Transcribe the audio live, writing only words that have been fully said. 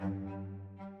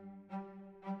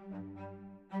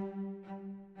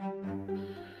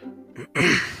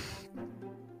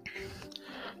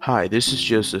Hi, this is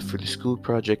Joseph for the school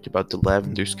project about the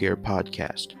Lavender Scare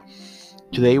podcast.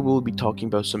 Today we will be talking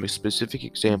about some specific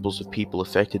examples of people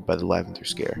affected by the Lavender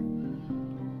Scare.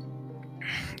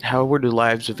 How were the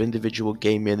lives of individual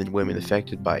gay men and women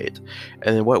affected by it,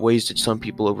 and in what ways did some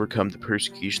people overcome the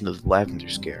persecution of the Lavender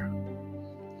Scare?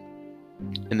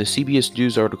 In the CBS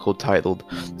News article titled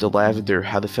 "The Lavender: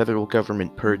 How the Federal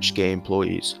Government Purged Gay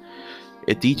Employees,"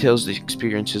 it details the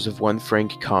experiences of one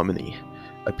Frank Comedy,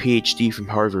 a PhD from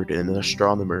Harvard and an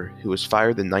astronomer who was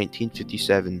fired in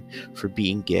 1957 for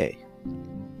being gay.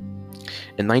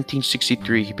 In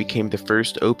 1963, he became the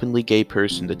first openly gay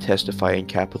person to testify in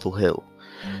Capitol Hill.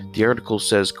 The article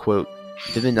says, quote,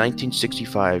 "Then in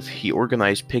 1965, he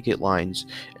organized picket lines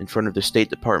in front of the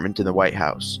State Department and the White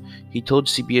House. He told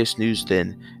CBS News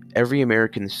then, 'Every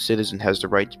American citizen has the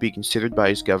right to be considered by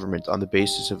his government on the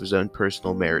basis of his own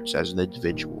personal merits as an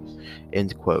individual.'"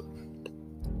 End quote.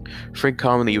 Frank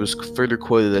Comedy was further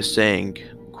quoted as saying,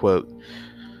 quote,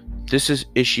 "This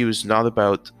issue is not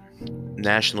about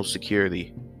national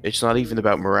security. It's not even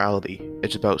about morality.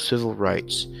 It's about civil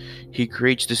rights. He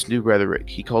creates this new rhetoric.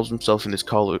 He calls himself and his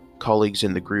colleagues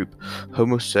in the group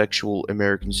homosexual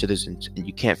American citizens, and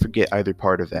you can't forget either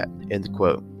part of that." End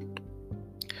quote.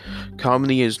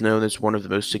 Comedy is known as one of the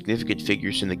most significant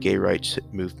figures in the gay rights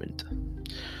movement.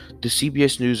 The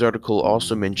CBS News article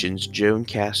also mentions Joan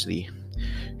Cassidy,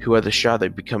 who had a shot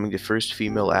at becoming the first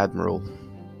female admiral.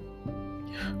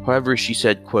 However, she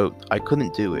said, quote, "I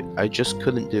couldn't do it. I just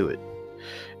couldn't do it.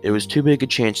 It was too big a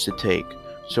chance to take,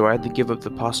 so I had to give up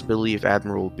the possibility of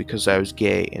admiral because I was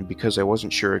gay and because I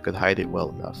wasn't sure I could hide it well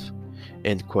enough."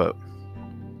 End quote.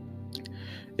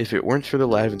 If it weren't for the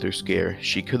Lavender Scare,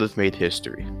 she could have made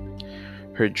history.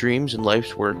 Her dreams and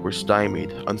life's work were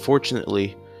stymied.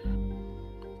 Unfortunately,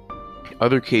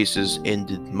 other cases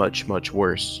ended much, much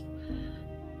worse.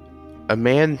 A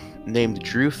man named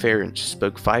Drew Ference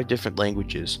spoke 5 different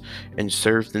languages and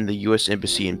served in the U.S.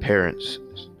 Embassy in Paris.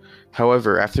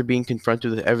 However, after being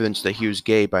confronted with evidence that he was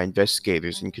gay by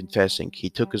investigators and confessing, he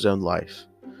took his own life.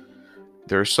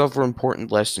 There are several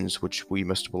important lessons which we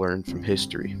must learn from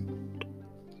history.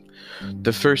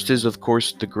 The first is, of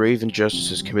course, the grave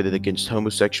injustices committed against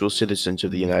homosexual citizens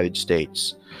of the United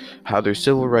States, how their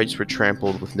civil rights were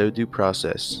trampled with no due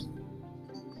process.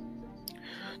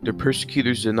 Their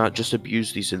persecutors did not just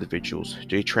abuse these individuals,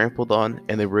 they trampled on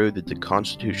and eroded the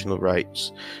constitutional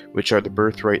rights, which are the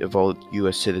birthright of all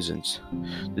U.S. citizens.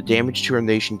 The damage to our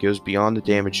nation goes beyond the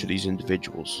damage to these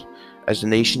individuals. As a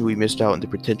nation, we missed out on the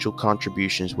potential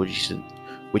contributions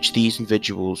which these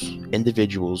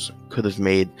individuals could have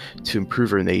made to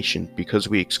improve our nation because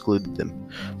we excluded them.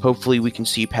 Hopefully, we can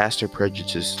see past our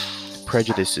prejudices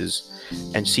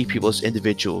and see people as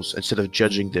individuals instead of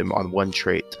judging them on one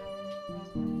trait.